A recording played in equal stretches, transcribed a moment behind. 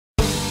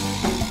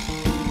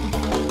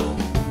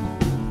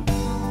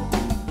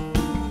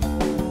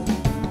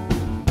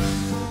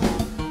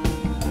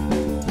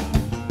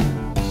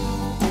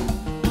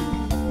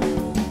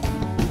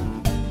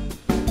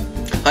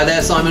Hi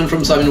there, Simon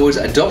from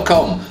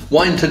simonwoods.com.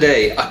 Wine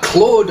today, a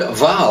Claude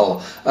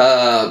Val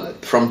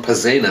from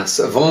Pezenas,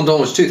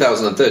 Vendange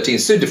 2013,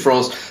 Sud de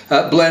France,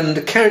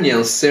 blend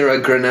Carignan, Syrah,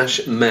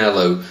 Grenache,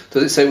 Merlot.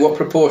 Does it say what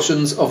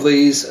proportions of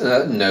these?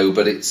 No,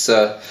 but it's,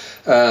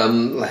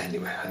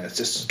 anyway, let's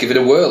just give it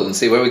a whirl and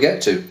see where we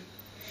get to.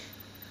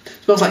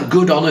 Smells like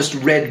good, honest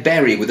red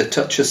berry with a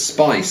touch of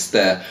spice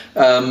there,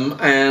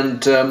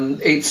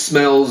 it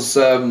smells.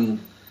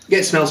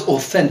 It smells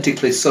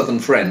authentically Southern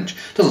French.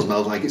 Doesn't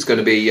smell like it's going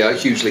to be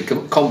hugely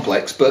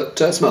complex, but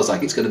smells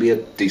like it's going to be a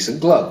decent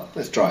glug.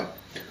 Let's try it.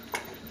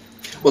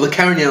 Well, the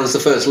Carignan is the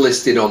first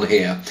listed on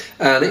here,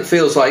 and it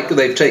feels like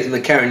they've taken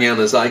the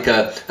Carignan as like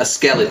a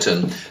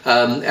skeleton,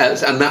 and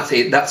that's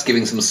it. That's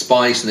giving some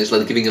spice, and it's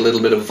like giving a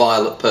little bit of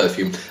violet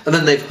perfume. And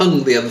then they've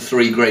hung the other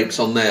three grapes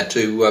on there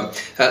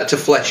to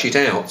flesh it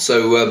out.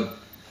 So.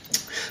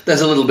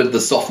 There's a little bit of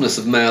the softness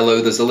of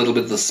Merlot, there's a little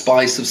bit of the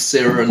spice of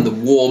Syrah and the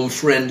warm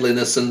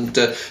friendliness and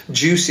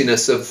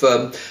juiciness of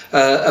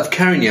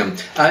Carignan.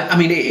 I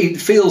mean,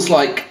 it feels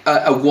like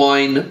a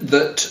wine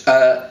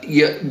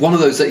that one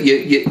of those that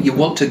you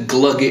want to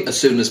glug it as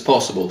soon as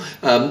possible,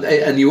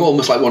 and you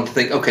almost like want to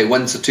think, okay,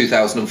 when's the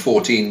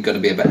 2014 going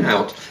to be about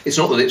out? It's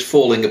not that it's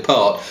falling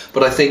apart,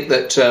 but I think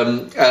that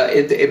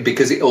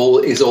because it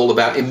is all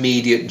about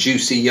immediate,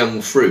 juicy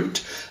young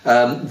fruit,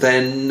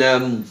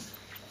 then.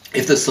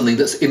 If there's something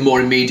that's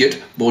more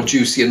immediate, more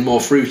juicy and more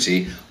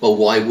fruity, well,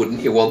 why wouldn't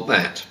you want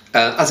that?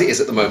 As it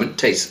is at the moment,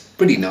 tastes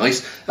pretty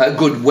nice.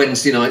 Good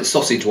Wednesday night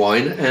sausage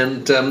wine,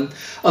 and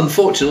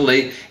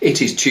unfortunately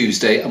it is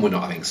Tuesday and we're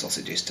not having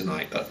sausages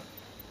tonight, but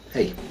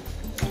hey,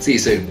 see you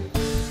soon.